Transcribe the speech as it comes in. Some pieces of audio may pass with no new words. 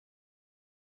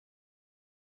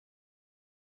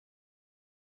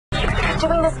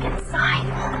doing this? Get inside.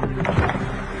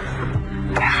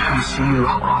 I see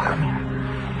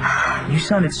you. You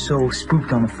sounded so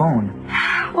spooked on the phone.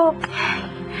 Well,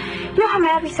 you know how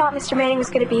mad we thought Mr. Manning was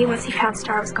going to be once he found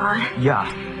Star was gone?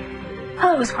 Yeah.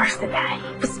 Oh, it was worse than that.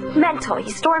 It was mental. He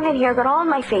stormed in here, got all in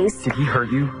my face. Did he hurt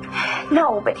you?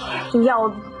 No, but he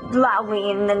yelled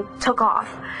loudly and then took off.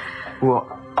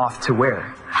 Well, off to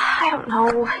where? I don't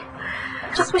know.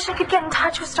 I just wish I could get in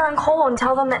touch with Star and Cole and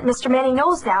tell them that Mr. Manning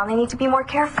knows now and they need to be more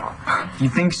careful. You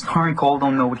think Star and Cole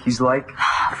don't know what he's like?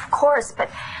 Of course, but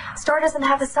Star doesn't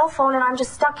have a cell phone and I'm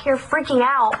just stuck here freaking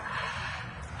out.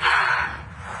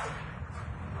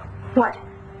 What?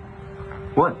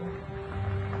 What?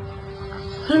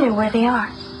 You know where they are.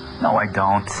 No, I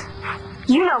don't.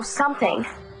 You know something.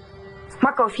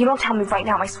 Markko, if you don't tell me right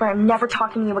now, I swear I'm never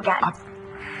talking to you again.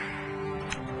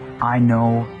 I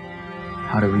know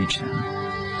how to reach them.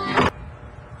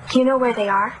 You know where they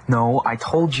are? No, I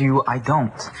told you I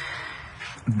don't.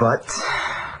 But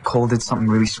Cole did something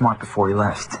really smart before he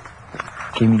left.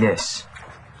 Gave me this.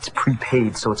 It's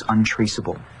prepaid, so it's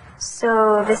untraceable.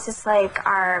 So this is like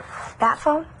our bat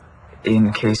phone?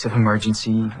 In case of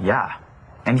emergency, yeah.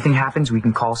 Anything happens, we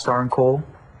can call Star and Cole,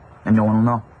 and no one will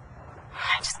know.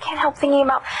 I just can't help thinking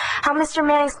about how Mr.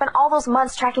 Manning spent all those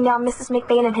months tracking down Mrs.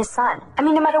 McBain and his son. I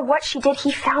mean, no matter what she did,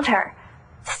 he found her.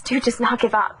 This dude does not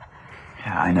give up.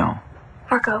 Yeah, I know.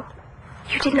 Markko,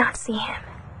 you did not see him.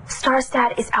 Star's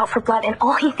dad is out for blood, and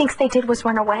all he thinks they did was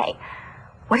run away.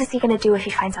 What is he going to do if he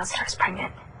finds out Star's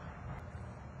pregnant?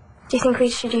 Do you think we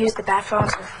should use the bat phone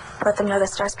to let them know that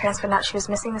Star's parents found out she was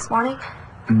missing this morning?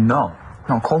 No.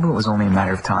 No, Cole knew it was only a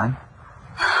matter of time.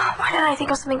 Why didn't I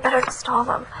think of something better to stall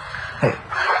them? Hey,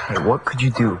 what could you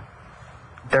do?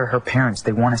 They're her parents.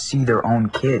 They want to see their own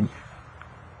kid.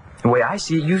 The way I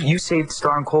see it, you saved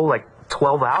Star and Cole like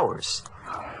 12 hours.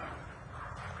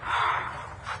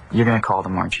 You're gonna call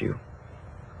them, aren't you?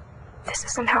 This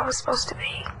isn't how it was supposed to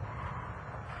be.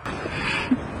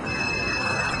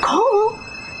 Cole?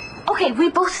 Okay, we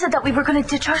both said that we were going to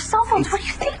ditch our cell phones. What are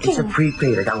you thinking? It's a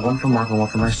prepaid. I got one for Markko, one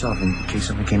for myself in case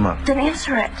something came up. Then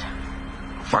answer it.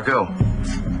 Markko.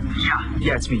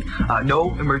 Yeah, it's me.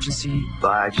 No emergency,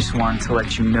 but I just wanted to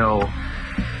let you know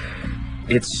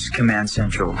it's Command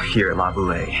Central here at La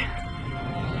Boulée.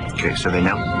 Okay, so they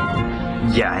know?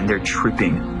 Yeah, and they're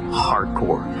tripping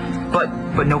hardcore.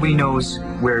 But nobody knows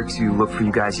where to look for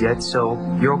you guys yet, so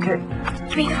you're okay.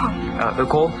 Give me the phone.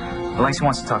 Cole, Langston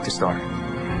wants to talk to Star.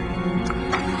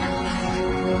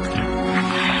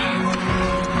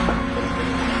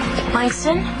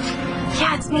 Langston?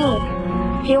 Yeah, it's me.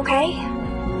 You okay?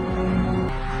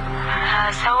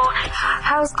 So,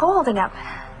 how's Cole holding up?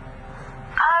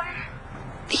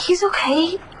 He's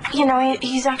okay. You know,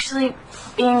 he's actually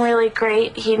being really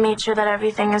great. He made sure that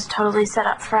everything is totally set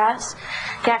up for us.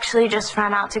 He actually just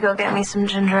ran out to go get me some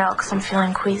ginger ale because I'm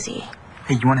feeling queasy.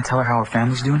 Hey, you want to tell her how her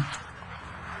family's doing?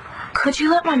 Could you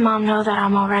let my mom know that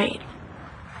I'm all right?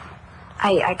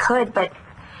 I could, but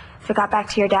if it got back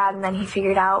to your dad and then he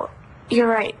figured out... You're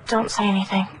right. Don't say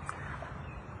anything.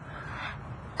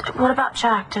 What about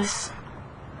Jack? Does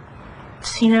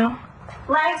he know?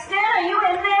 Langston, are you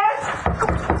in there?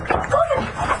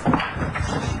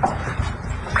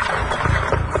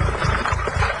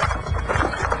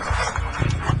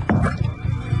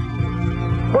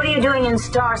 What are you doing in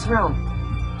Star's room?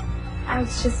 I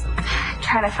was just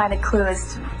trying to find a clue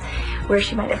as to where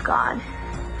she might have gone.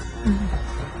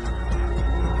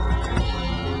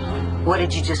 What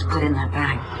did you just put in that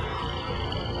bag?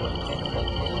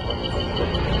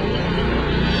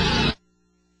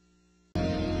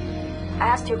 I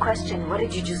asked you a question. What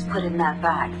did you just put in that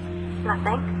bag?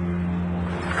 Nothing.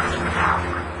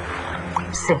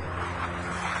 Sit.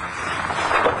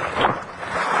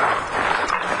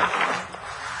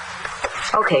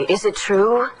 Okay, is it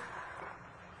true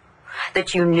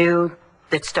that you knew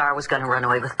that Star was going to run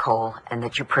away with Cole and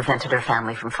that you prevented her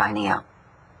family from finding out?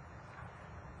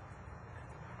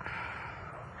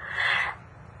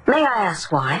 May I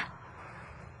ask why?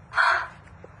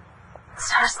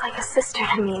 Star's like a sister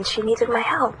to me and she needed my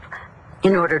help.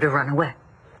 In order to run away.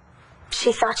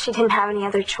 She thought she didn't have any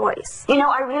other choice. You know,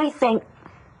 I really think...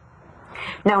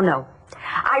 No.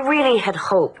 I really had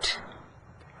hoped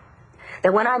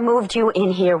that when I moved you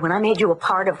in here, when I made you a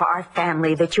part of our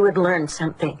family, that you would learn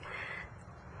something.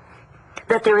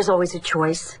 That there is always a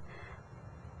choice.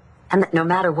 And that no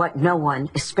matter what, no one,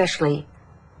 especially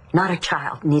not a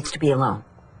child, needs to be alone.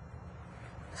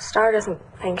 Star doesn't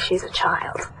think she's a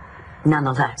child.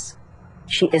 Nonetheless,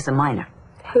 she is a minor.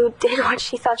 Who did what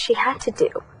she thought she had to do.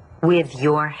 With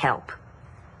your help.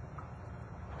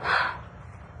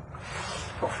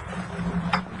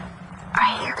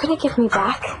 Are You're gonna give me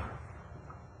back?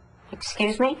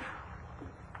 Excuse me?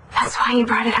 That's why you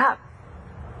brought it up.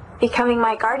 Becoming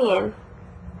my guardian.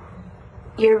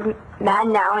 You're mad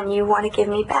now and you want to give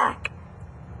me back.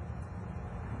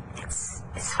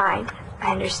 It's fine.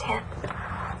 I understand.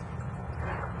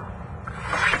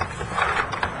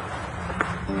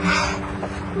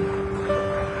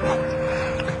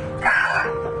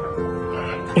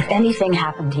 If anything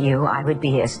happened to you, I would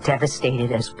be as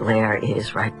devastated as Blair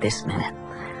is right this minute.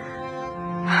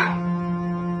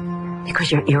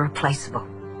 Because you're irreplaceable.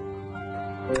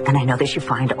 And I know that you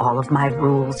find all of my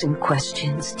rules and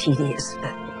questions tedious,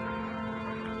 but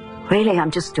really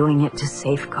I'm just doing it to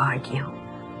safeguard you.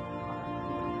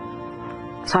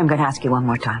 So I'm going to ask you one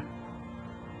more time.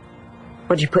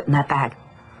 What did you put in that bag?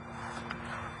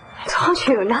 I told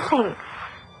you, nothing.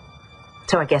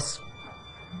 So I guess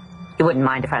you wouldn't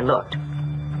mind if I looked.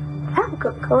 Yeah,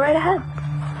 go right ahead.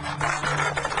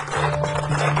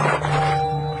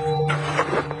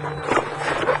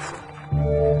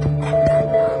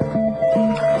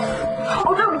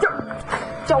 Oh, no,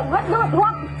 don't, what?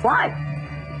 Why?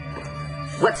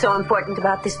 What's so important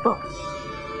about this book?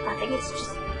 Nothing, it's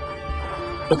just...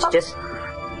 It's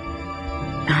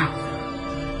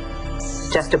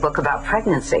just a book about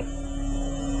pregnancy.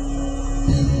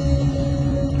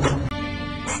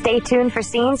 Stay tuned for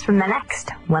scenes from the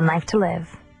next One Life to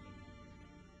Live.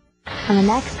 On the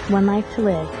next One Life to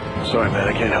Live. Sorry, man,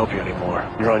 I can't help you anymore.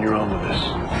 You're on your own with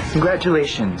this.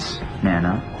 Congratulations,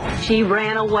 Nana. She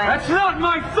ran away. That's not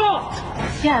my fault!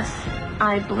 Yes,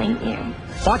 I blame you.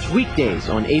 Watch weekdays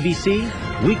on ABC,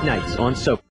 weeknights on Soap.